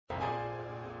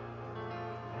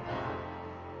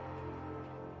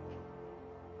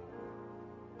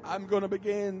I'm going to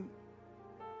begin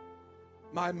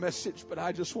my message, but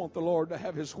I just want the Lord to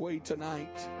have His way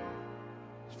tonight.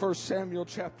 1 Samuel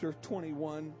chapter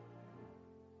 21.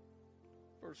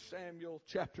 1 Samuel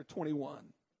chapter 21.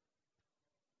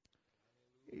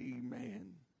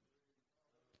 Amen.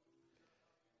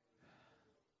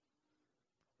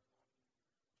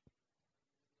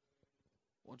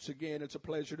 Once again, it's a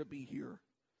pleasure to be here.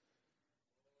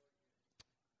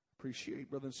 Appreciate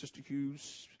Brother and Sister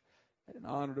Hughes. And an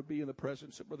honor to be in the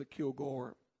presence of Brother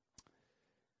Kilgore.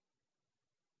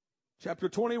 Chapter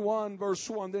 21, verse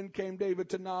 1. Then came David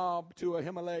to Nob to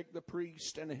Ahimelech the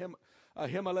priest, and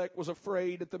Ahimelech was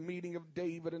afraid at the meeting of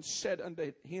David, and said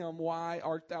unto him, Why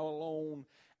art thou alone,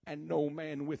 and no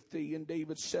man with thee? And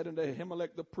David said unto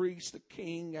Ahimelech the priest, The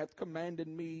king hath commanded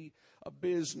me a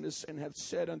business, and hath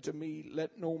said unto me,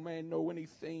 Let no man know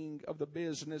anything of the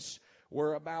business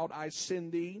whereabout I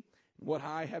send thee, what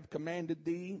I have commanded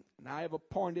thee, and I have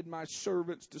appointed my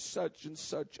servants to such and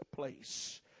such a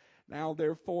place. Now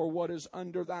therefore, what is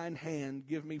under thine hand?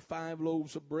 Give me 5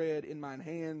 loaves of bread in mine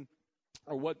hand,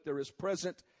 or what there is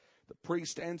present. The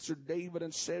priest answered David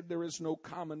and said, There is no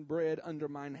common bread under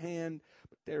mine hand,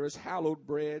 but there is hallowed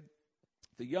bread.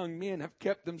 The young men have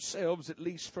kept themselves at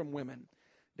least from women.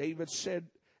 David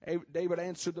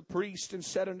answered the priest and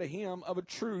said unto him, Of a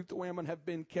truth, women have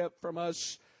been kept from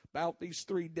us about these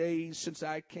 3 days since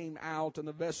I came out, and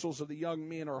the vessels of the young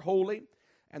men are holy,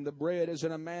 and the bread is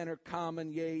in a manner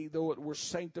common, yea, though it were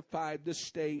sanctified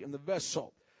this day in the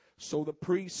vessel. So the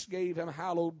priests gave him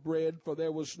hallowed bread, for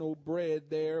there was no bread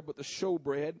there but the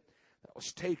showbread that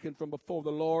was taken from before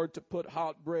the Lord to put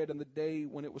hot bread in the day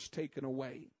when it was taken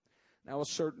away. Now a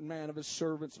certain man of his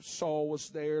servants of Saul was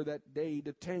there that day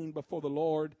detained before the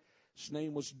Lord. His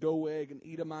name was Doeg, an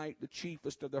Edomite, the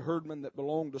chiefest of the herdmen that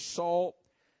belonged to Saul.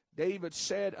 David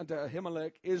said unto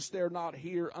Ahimelech, Is there not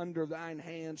here under thine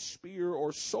hand spear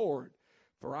or sword?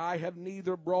 For I have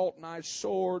neither brought my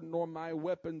sword nor my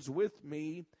weapons with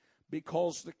me,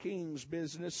 because the king's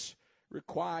business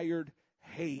required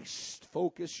haste.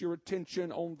 Focus your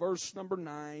attention on verse number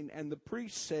 9. And the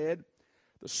priest said,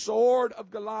 The sword of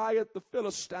Goliath the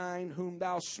Philistine, whom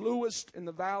thou slewest in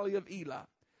the valley of Elah,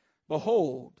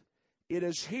 behold, it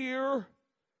is here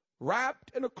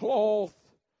wrapped in a cloth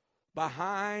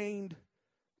behind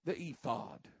the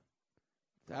ephod.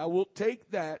 If thou wilt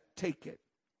take that, take it.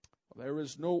 There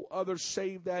is no other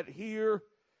save that here.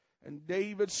 And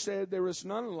David said, There is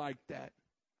none like that.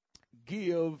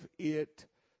 Give it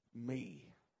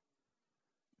me.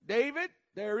 David,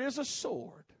 there is a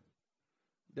sword.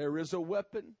 There is a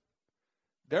weapon.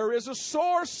 There is a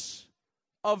source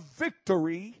of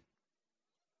victory.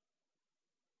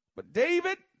 But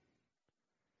David,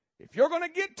 if you're going to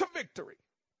get to victory,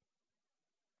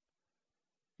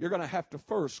 you're going to have to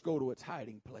first go to its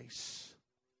hiding place.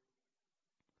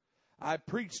 I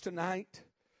preach tonight,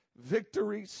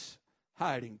 victory's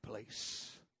hiding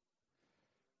place.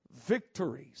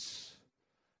 Victory's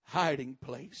hiding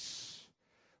place.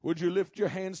 Would you lift your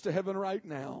hands to heaven right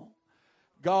now?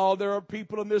 God, there are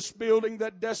people in this building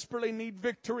that desperately need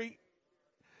victory.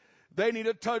 They need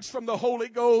a touch from the Holy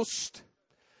Ghost.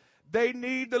 They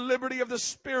need the liberty of the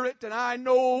Spirit, and I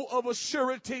know of a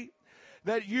surety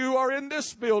that you are in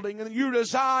this building and you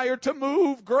desire to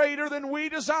move greater than we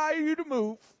desire you to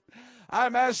move.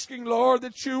 I'm asking, Lord,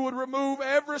 that you would remove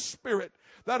every spirit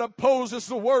that opposes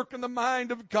the work and the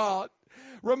mind of God.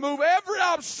 Remove every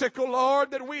obstacle, Lord,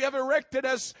 that we have erected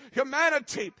as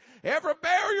humanity. Every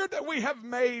barrier that we have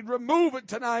made, remove it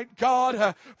tonight,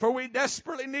 God, for we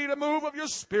desperately need a move of your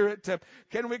Spirit.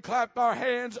 Can we clap our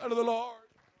hands unto the Lord?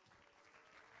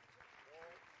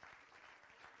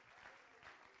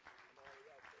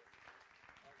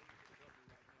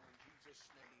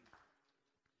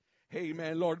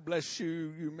 Amen. Lord bless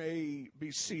you. You may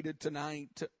be seated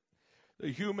tonight. The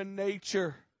human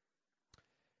nature,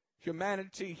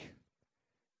 humanity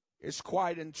is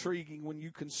quite intriguing when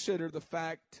you consider the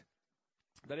fact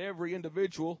that every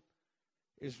individual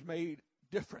is made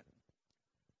different.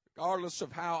 Regardless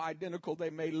of how identical they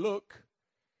may look,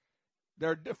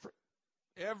 they're different.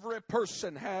 Every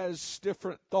person has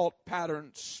different thought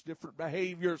patterns, different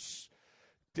behaviors,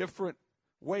 different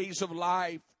ways of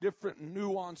life, different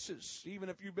nuances. Even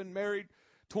if you've been married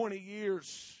 20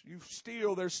 years,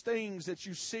 there's things that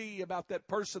you see about that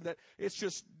person that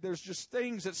there's just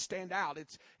things that stand out.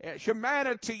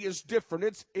 Humanity is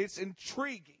different. It's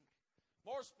intriguing.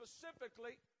 More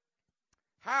specifically,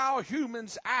 how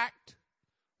humans act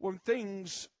when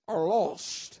things are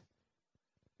lost.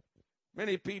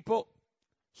 Many people,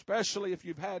 especially if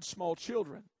you've had small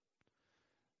children,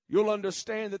 you'll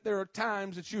understand that there are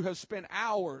times that you have spent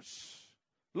hours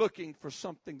looking for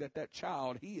something that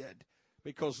child hid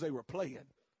because they were playing.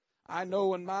 I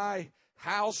know in my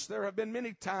house there have been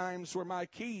many times where my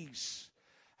keys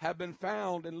have been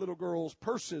found in little girls'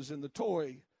 purses in the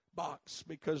toy box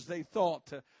because they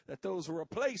thought that those were a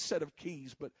play set of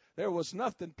keys, but there was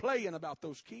nothing playing about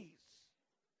those keys.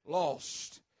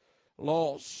 Lost.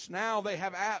 Now they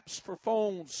have apps for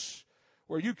phones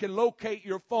where you can locate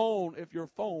your phone if your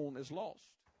phone is lost.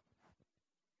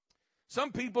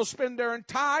 Some people spend their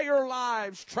entire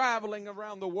lives traveling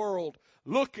around the world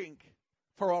looking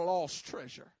for a lost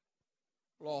treasure.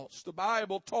 Lost. The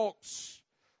Bible talks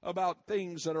about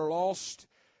things that are lost.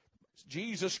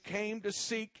 Jesus came to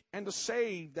seek and to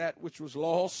save that which was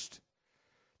lost.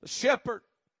 The shepherd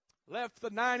left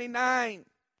the 99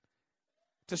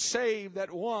 to save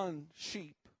that one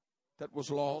sheep that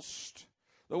was lost.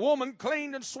 The woman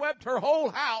cleaned and swept her whole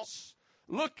house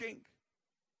looking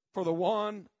for the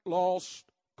one lost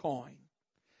coin.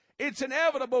 It's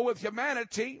inevitable with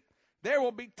humanity. There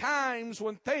will be times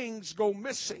when things go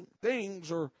missing.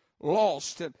 Things are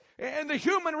lost. And the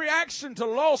human reaction to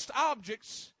lost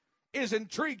objects is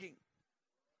intriguing.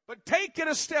 But take it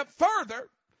a step further,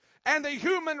 and the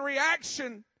human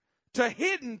reaction to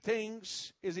hidden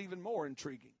things is even more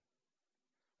intriguing.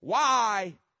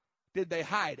 Why did they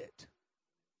hide it?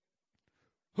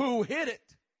 Who hid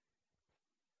it?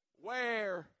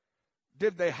 Where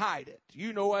did they hide it?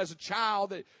 You know, as a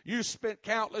child that you spent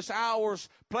countless hours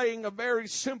playing a very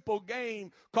simple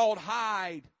game called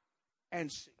hide and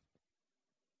seek.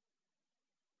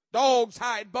 Dogs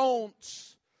hide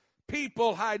bones.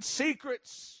 People hide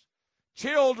secrets.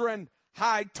 Children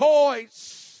hide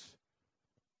toys.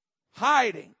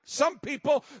 Hiding. Some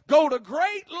people go to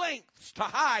great lengths to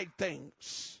hide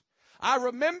things. I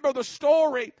remember the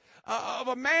story of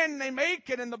a man named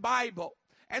Achan in the Bible.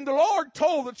 And the Lord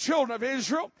told the children of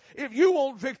Israel, if you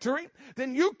want victory,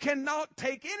 then you cannot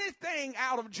take anything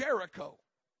out of Jericho.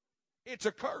 It's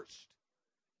accursed.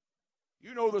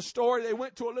 You know the story. They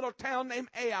went to a little town named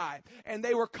Ai, and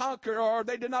they were conquered, or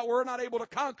were not able to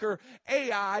conquer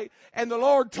Ai. And the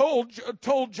Lord told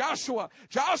Joshua,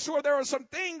 there are some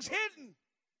things hidden.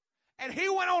 And he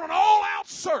went on an all-out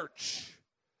search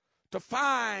to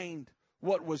find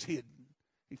what was hidden.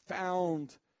 He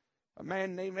found a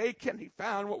man named Achan. He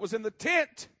found what was in the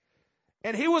tent.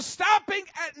 And he was stopping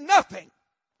at nothing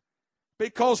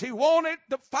because he wanted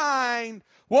to find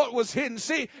what was hidden.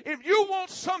 See, if you want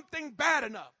something bad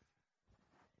enough,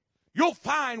 you'll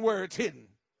find where it's hidden.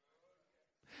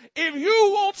 If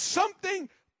you want something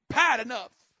bad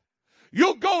enough,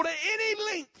 you'll go to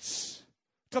any lengths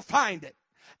to find it.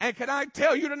 And can I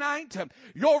tell you tonight,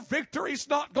 your victory's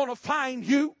not going to find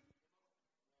you.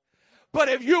 But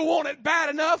if you want it bad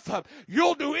enough,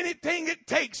 you'll do anything it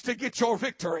takes to get your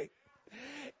victory.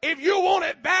 If you want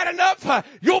it bad enough,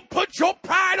 you'll put your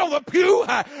pride on the pew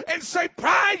and say,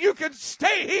 pride, you can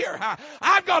stay here.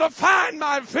 I've got to find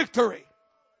my victory.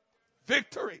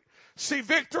 Victory. See,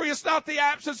 victory is not the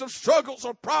absence of struggles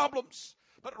or problems,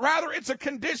 but rather it's a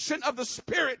condition of the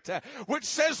Spirit which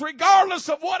says, regardless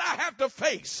of what I have to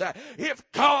face, if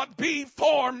God be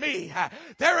for me,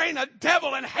 there ain't a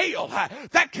devil in hell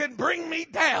that can bring me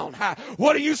down.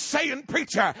 What are you saying,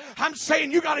 preacher? I'm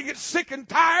saying you got to get sick and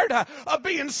tired of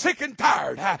being sick and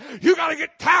tired. You got to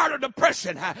get tired of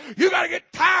depression. You got to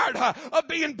get tired of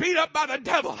being beat up by the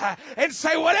devil and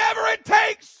say, whatever it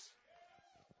takes,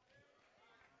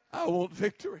 I want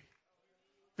victory.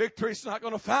 Victory's not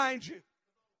going to find you.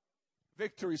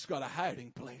 Victory's got a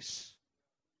hiding place.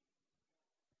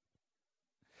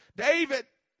 David,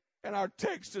 in our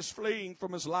text, is fleeing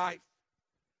from his life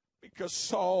because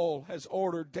Saul has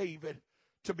ordered David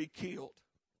to be killed.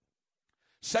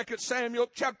 2 Samuel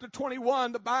chapter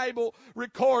 21, the Bible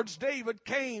records David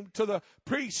came to the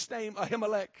priest named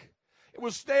Ahimelech. It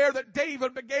was there that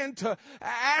David began to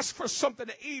ask for something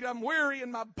to eat. I'm weary in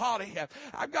my body.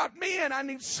 I've got men. I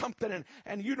need something.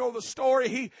 And you know the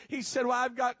story. He said, well,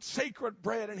 I've got sacred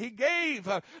bread. And he gave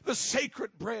the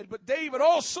sacred bread. But David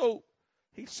also,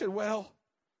 he said, well,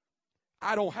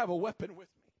 I don't have a weapon with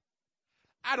me.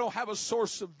 I don't have a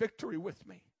source of victory with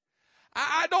me.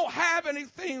 I don't have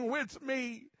anything with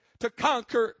me to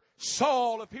conquer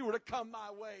Saul if he were to come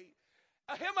my way.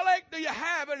 Ahimelech, do you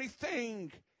have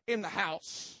anything in the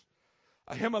house?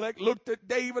 Ahimelech looked at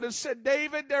David and said,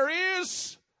 David, there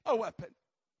is a weapon.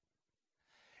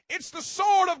 It's the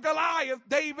sword of Goliath,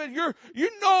 David. You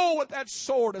know what that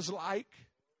sword is like.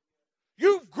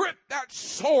 You've gripped that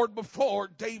sword before,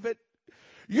 David.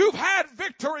 You've had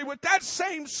victory with that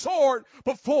same sword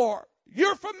before.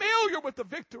 You're familiar with the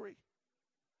victory.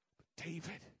 But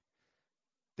David,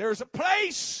 there's a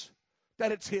place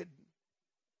that it's hidden.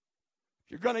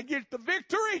 You're going to get the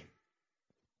victory.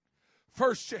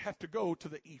 First, you have to go to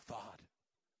the ephod.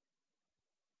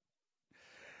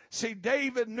 See,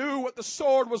 David knew what the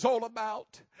sword was all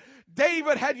about.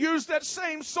 David had used that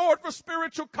same sword for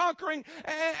spiritual conquering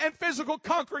and physical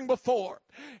conquering before.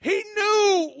 He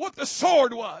knew what the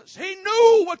sword was. He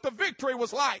knew what the victory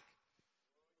was like.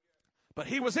 But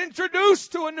he was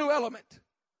introduced to a new element.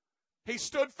 He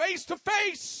stood face to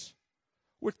face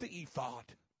with the ephod.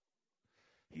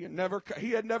 He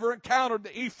had never encountered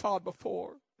the ephod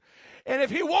before. And if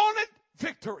he wanted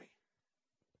victory,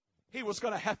 he was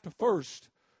going to have to first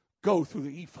go through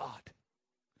the ephod.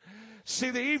 See,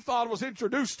 the ephod was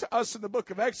introduced to us in the book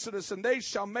of Exodus, and they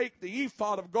shall make the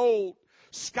ephod of gold,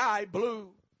 sky blue,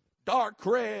 dark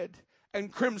red,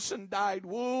 and crimson dyed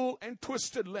wool and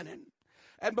twisted linen.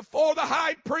 And before the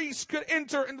high priest could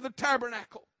enter into the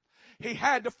tabernacle, he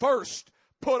had to first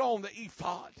put on the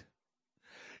ephod.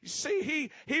 You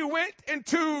see, he went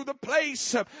into the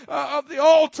place of the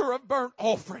altar of burnt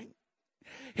offering.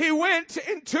 He went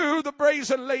into the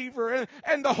brazen laver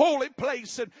and the holy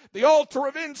place and the altar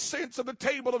of incense and the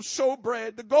table of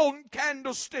showbread, the golden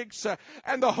candlesticks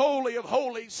and the holy of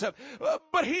holies.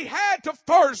 But he had to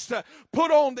first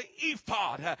put on the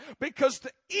ephod because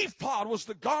the ephod was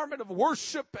the garment of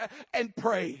worship and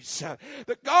praise.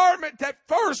 The garment that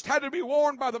first had to be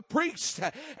worn by the priest.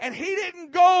 And he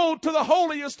didn't go to the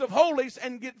holiest of holies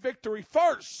and get victory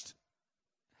first.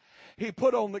 He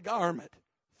put on the garment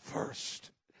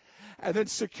first and then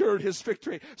secured his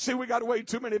victory. See, we got way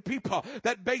too many people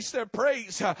that base their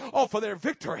praise off of their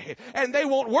victory, and they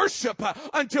won't worship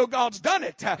until God's done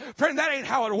it. Friend, that ain't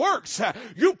how it works.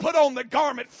 You put on the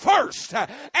garment first,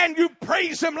 and you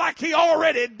praise him like he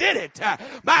already did it.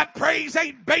 My praise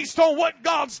ain't based on what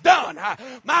God's done.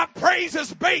 My praise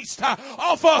is based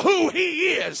off of who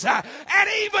he is. And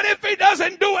even if he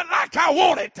doesn't do it like I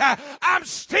want it, I'm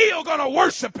still going to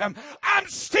worship him. I'm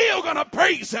still going to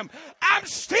praise him. I'm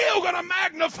still going to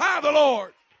magnify the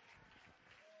Lord.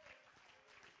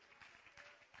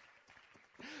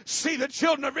 See, the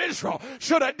children of Israel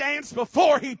should have danced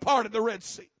before he parted the Red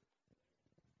Sea.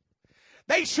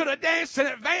 They should have danced in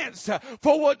advance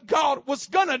for what God was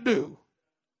going to do.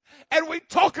 And we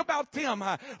talk about them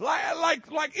like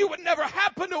it would never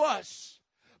happen to us.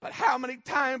 But how many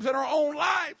times in our own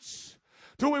lives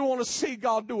do we want to see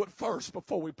God do it first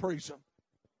before we praise him?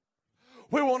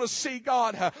 We want to see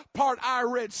God part our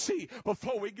Red Sea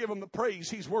before we give him the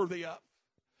praise he's worthy of.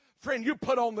 Friend, you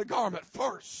put on the garment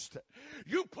first.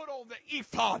 You put on the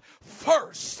ephod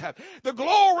first. The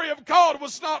glory of God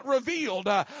was not revealed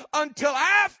until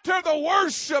after the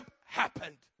worship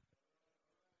happened.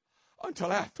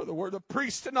 Until after the word. The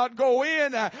priest did not go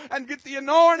in and get the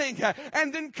anointing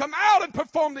and then come out and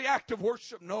perform the act of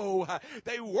worship. No,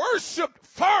 they worshiped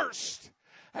first,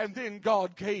 and then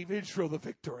God gave Israel the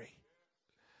victory.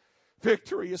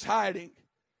 Victory is hiding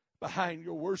behind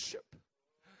your worship.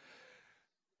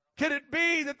 Can it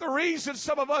be that the reason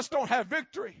some of us don't have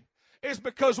victory is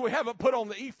because we haven't put on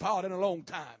the ephod in a long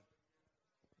time?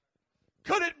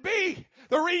 Could it be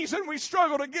the reason we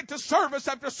struggle to get to service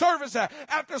after service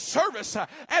after service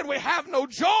and we have no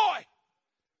joy?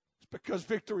 It's because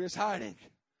victory is hiding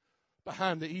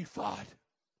behind the ephod.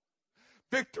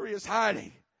 Victory is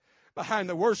hiding behind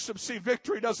the worship. See,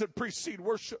 victory doesn't precede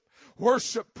worship.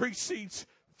 Worship precedes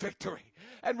victory.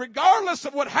 And regardless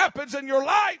of what happens in your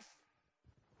life,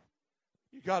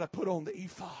 you got to put on the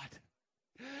ephod.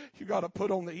 You got to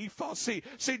put on the ephod. See,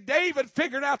 David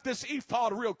figured out this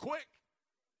ephod real quick.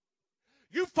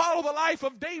 You follow the life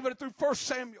of David through 1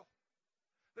 Samuel.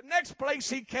 The next place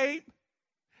he came,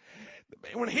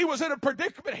 when he was in a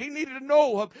predicament, he needed to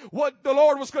know what the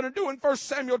Lord was going to do in 1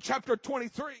 Samuel chapter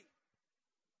 23.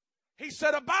 He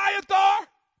said, Abiathar,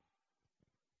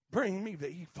 bring me the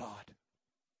ephod.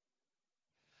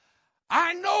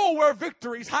 I know where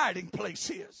victory's hiding place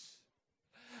is.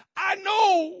 I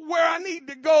know where I need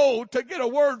to go to get a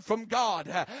word from God.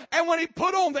 And when he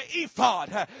put on the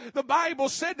ephod, the Bible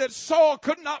said that Saul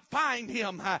could not find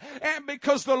him, and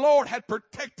because the Lord had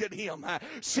protected him.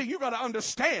 See, you got to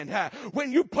understand,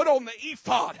 when you put on the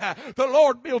ephod, the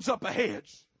Lord builds up a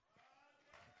hedge.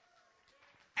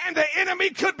 And the enemy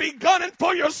could be gunning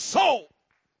for your soul.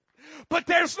 But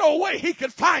there's no way he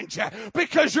could find you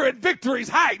because you're in victory's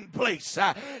hiding place.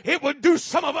 It would do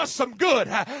some of us some good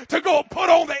to go put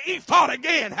on the ephod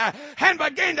again and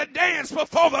begin to dance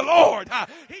before the Lord.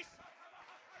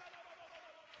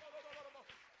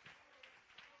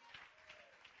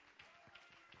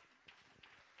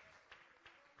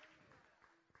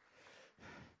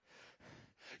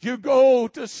 You go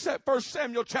to 1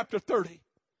 Samuel chapter 30.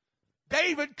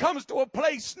 David comes to a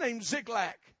place named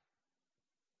Ziklag.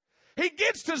 He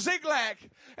gets to Ziklag,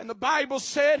 and the Bible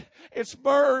said it's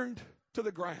burned to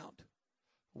the ground.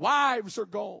 Wives are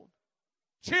gone.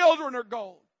 Children are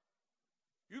gone.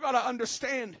 You got to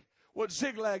understand what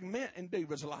Ziklag meant in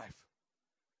David's life.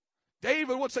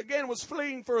 David, once again, was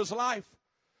fleeing for his life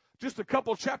just a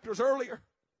couple chapters earlier.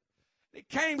 He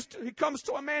comes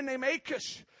to a man named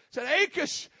Achish. Said,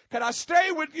 Achish, can I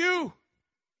stay with you?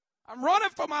 I'm running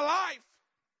for my life.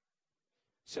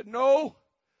 He said, no,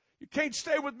 you can't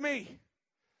stay with me,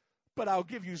 but I'll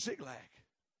give you Ziklag.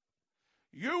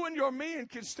 You and your men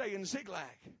can stay in Ziklag.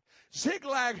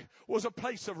 Ziklag was a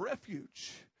place of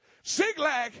refuge.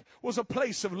 Ziklag was a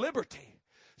place of liberty.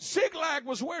 Ziklag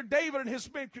was where David and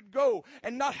his men could go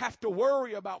and not have to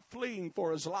worry about fleeing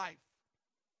for his life.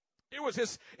 It was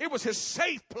his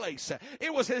safe place.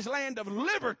 It was his land of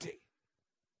liberty.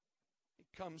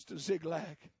 He comes to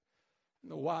Ziklag, and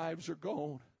the wives are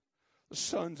gone. The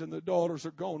sons and the daughters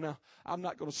are gone. Now, I'm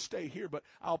not going to stay here, but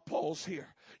I'll pause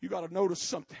here. You got to notice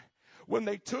something. When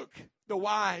they took the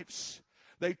wives,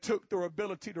 they took their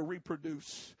ability to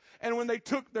reproduce. And when they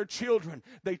took their children,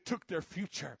 they took their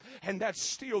future. And that's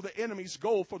still the enemy's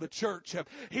goal for the church.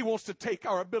 He wants to take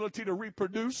our ability to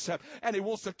reproduce, and he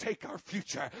wants to take our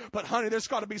future. But honey, there's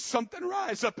got to be something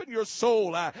rise up in your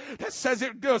soul that says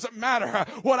it doesn't matter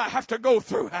what I have to go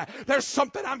through. There's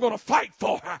something I'm going to fight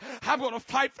for. I'm going to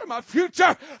fight for my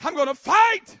future. I'm going to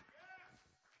fight.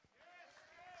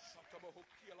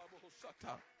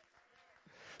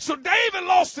 So David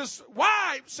lost his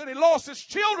wives and he lost his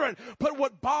children. But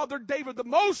what bothered David the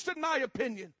most, in my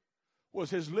opinion,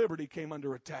 was his liberty came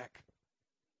under attack.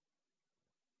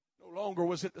 No longer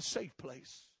was it the safe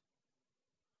place.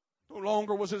 No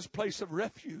longer was his place of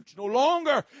refuge. No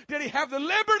longer did he have the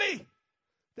liberty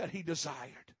that he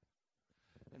desired.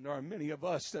 And there are many of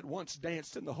us that once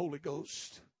danced in the Holy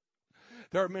Ghost.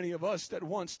 There are many of us that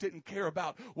once didn't care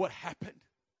about what happened.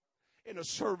 In a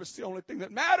service, the only thing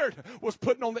that mattered was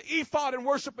putting on the ephod and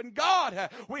worshiping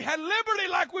God. We had liberty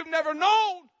like we've never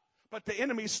known. But the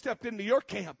enemy stepped into your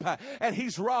camp, and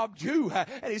he's robbed you,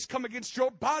 and he's come against your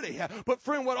body. But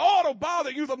friend, what ought to bother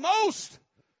you the most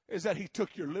is that he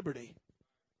took your liberty.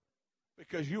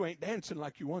 Because you ain't dancing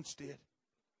like you once did.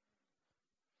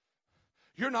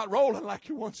 You're not rolling like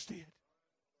you once did.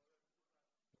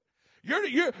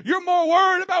 You're more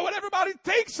worried about what everybody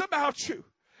thinks about you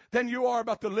than you are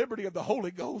about the liberty of the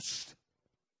Holy Ghost.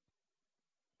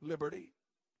 Liberty.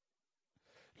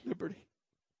 Liberty.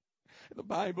 And the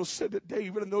Bible said that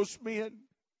David and those men,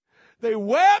 they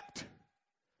wept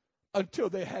until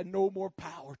they had no more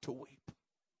power to weep.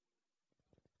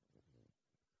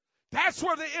 That's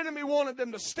where the enemy wanted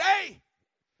them to stay,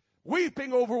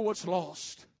 weeping over what's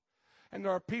lost. And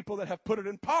there are people that have put it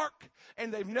in park,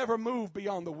 and they've never moved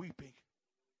beyond the weeping.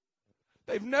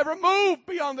 They've never moved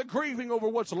beyond the grieving over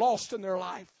what's lost in their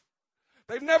life.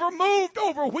 They've never moved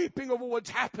over weeping over what's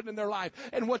happened in their life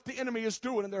and what the enemy is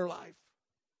doing in their life.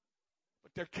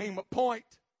 But there came a point.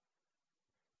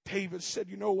 David said,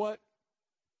 you know what?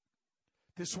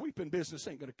 This weeping business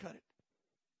ain't going to cut it.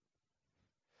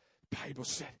 The Bible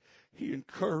said he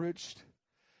encouraged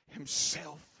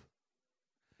himself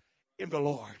in the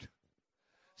Lord.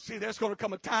 See, there's going to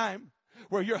come a time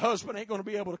where your husband ain't going to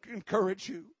be able to encourage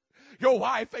you. Your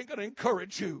wife ain't going to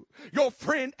encourage you. Your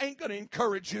friend ain't going to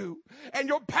encourage you. And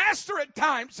your pastor at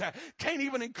times can't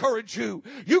even encourage you.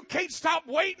 You can't stop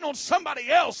waiting on somebody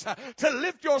else to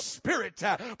lift your spirit.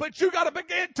 But you got to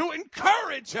begin to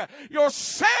encourage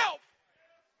yourself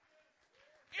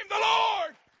in the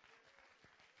Lord.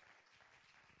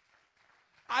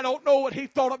 I don't know what he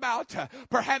thought about.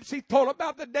 Perhaps he thought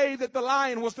about the day that the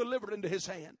lion was delivered into his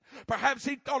hand. Perhaps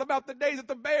he thought about the day that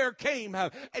the bear came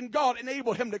and God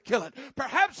enabled him to kill it.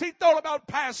 Perhaps he thought about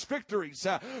past victories.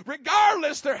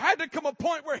 Regardless, there had to come a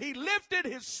point where he lifted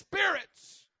his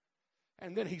spirits.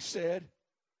 And then he said,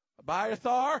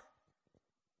 Abiathar,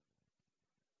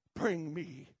 bring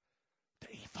me the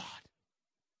ephod.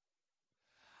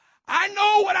 I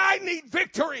know when I need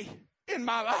victory in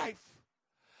my life.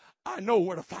 I know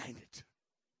where to find it.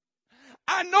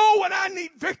 I know when I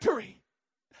need victory,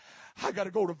 I got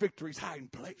to go to victory's hiding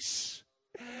place.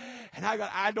 And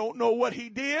I don't know what he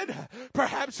did.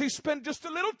 Perhaps he spent just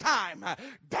a little time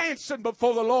dancing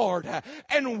before the Lord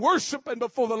and worshiping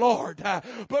before the Lord.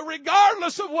 But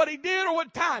regardless of what he did or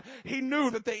what time, he knew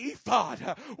that the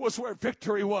ephod was where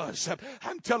victory was.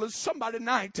 I'm telling somebody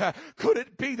tonight, could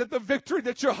it be that the victory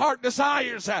that your heart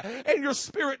desires and your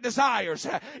spirit desires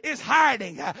is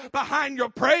hiding behind your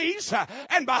praise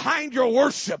and behind your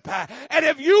worship? And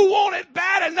if you want it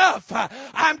bad enough,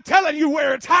 I'm telling you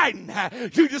where it's hiding.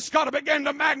 You just got to begin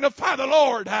to magnify the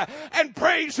Lord and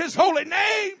praise his holy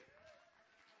name.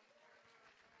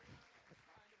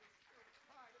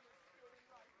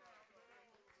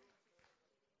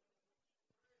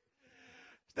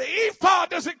 The ephod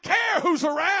doesn't care who's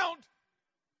around.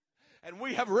 And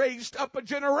we have raised up a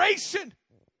generation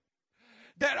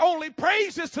that only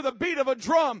praises to the beat of a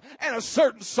drum and a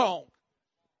certain song.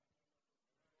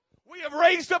 We have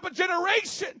raised up a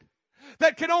generation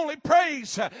that can only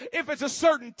praise if it's a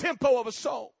certain tempo of a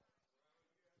song.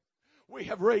 We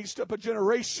have raised up a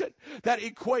generation that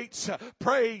equates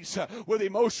praise with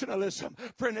emotionalism.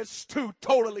 Friend, it's two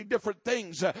totally different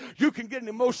things. You can get an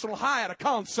emotional high at a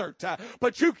concert,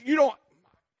 but you don't.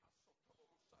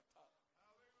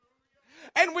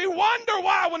 And we wonder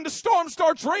why when the storm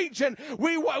starts raging,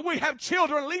 we have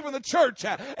children leaving the church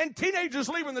and teenagers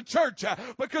leaving the church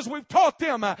because we've taught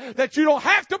them that you don't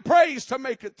have to praise to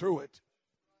make it through it.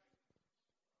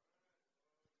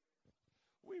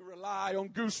 We rely on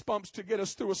goosebumps to get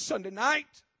us through a Sunday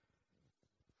night.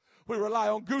 We rely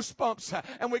on goosebumps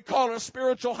and we call it a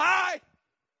spiritual high.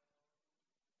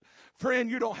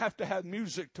 Friend, you don't have to have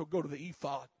music to go to the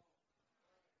ephod.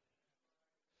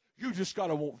 You just got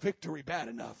to want victory bad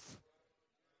enough.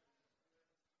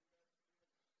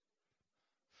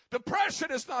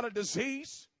 Depression is not a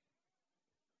disease.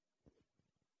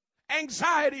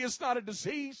 Anxiety is not a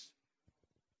disease.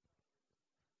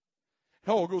 It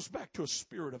all goes back to a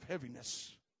spirit of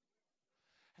heaviness.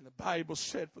 And the Bible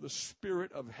said, for the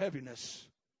spirit of heaviness,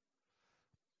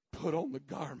 put on the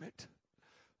garment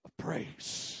of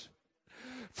praise.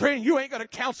 Friend, you ain't going to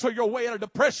counsel your way out of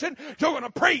depression. You're going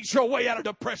to praise your way out of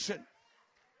depression.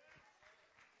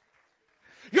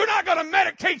 You're not going to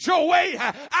medicate your way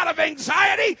out of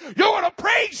anxiety. You're going to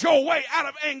praise your way out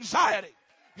of anxiety.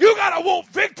 You got to want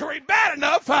victory bad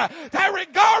enough that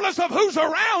regardless of who's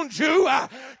around you,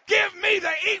 give me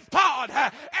the ephod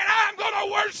and I'm going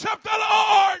to worship the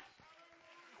Lord.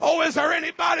 Oh, is there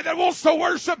anybody that wants to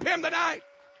worship Him tonight?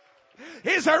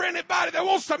 Is there anybody that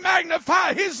wants to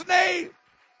magnify His name?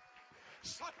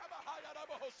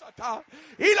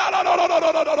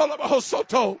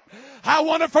 I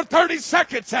wonder for 30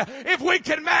 seconds if we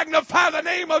can magnify the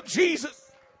name of Jesus.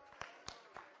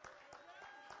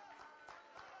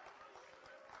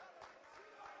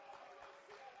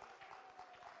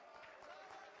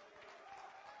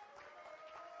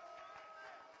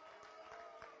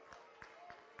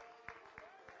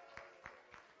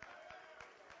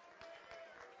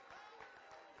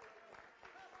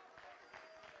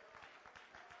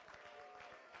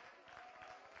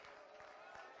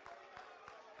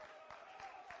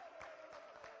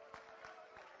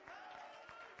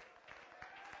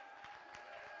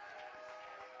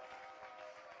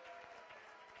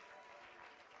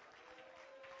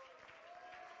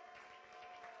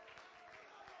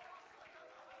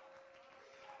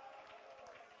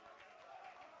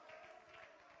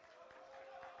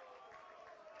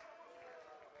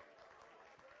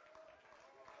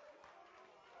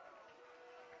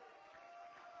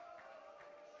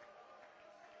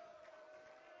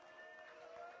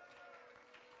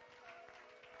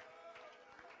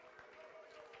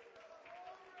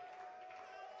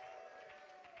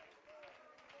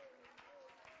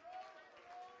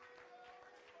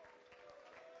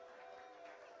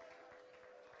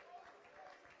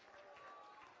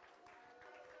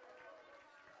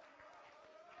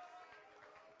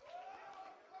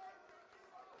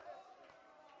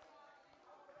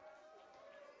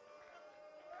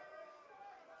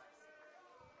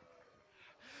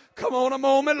 Come on a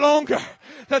moment longer.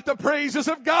 Let the praises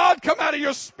of God come out of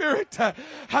your spirit.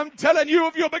 I'm telling you,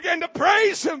 if you'll begin to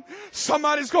praise Him,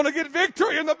 somebody's going to get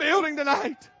victory in the building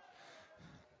tonight.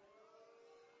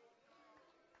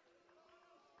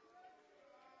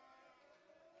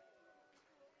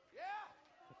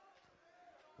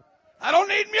 I don't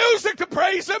need music to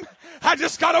praise Him. I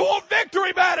just got to want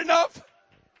victory bad enough.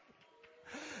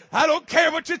 I don't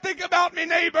care what you think about me,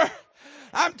 neighbor.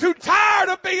 I'm too tired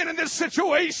of being in this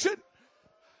situation.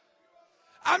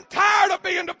 I'm tired of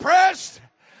being depressed.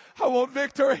 I want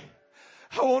victory.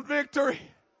 I want victory.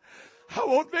 I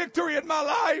want victory in my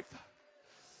life.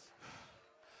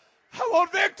 I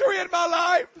want victory in my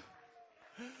life.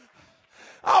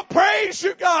 I'll praise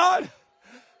you, God.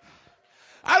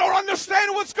 I don't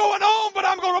understand what's going on, but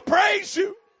I'm going to praise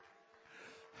you.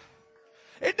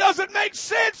 It doesn't make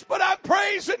sense, but I'm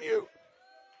praising you.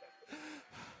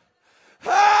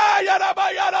 I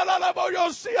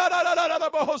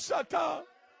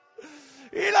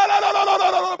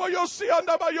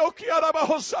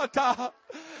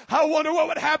wonder what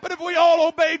would happen if we all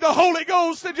obeyed the Holy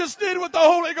Ghost and just did what the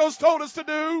Holy Ghost told us to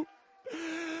do.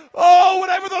 Oh,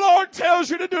 whatever the Lord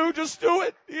tells you to do, just do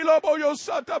it.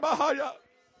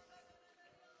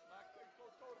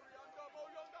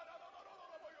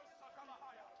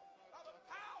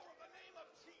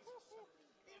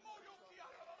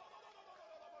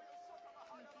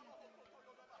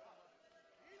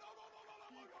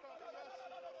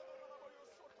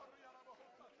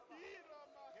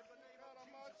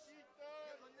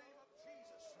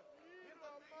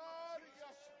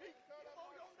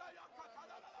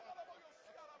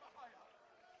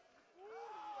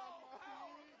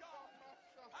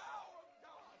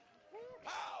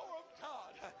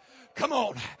 Come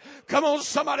on. Come on,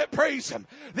 somebody praise Him.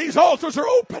 These altars are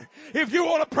open. If you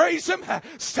want to praise Him,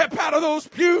 step out of those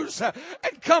pews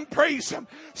and come praise Him.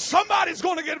 Somebody's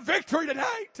going to get victory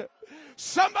tonight.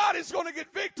 Somebody's going to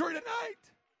get victory tonight.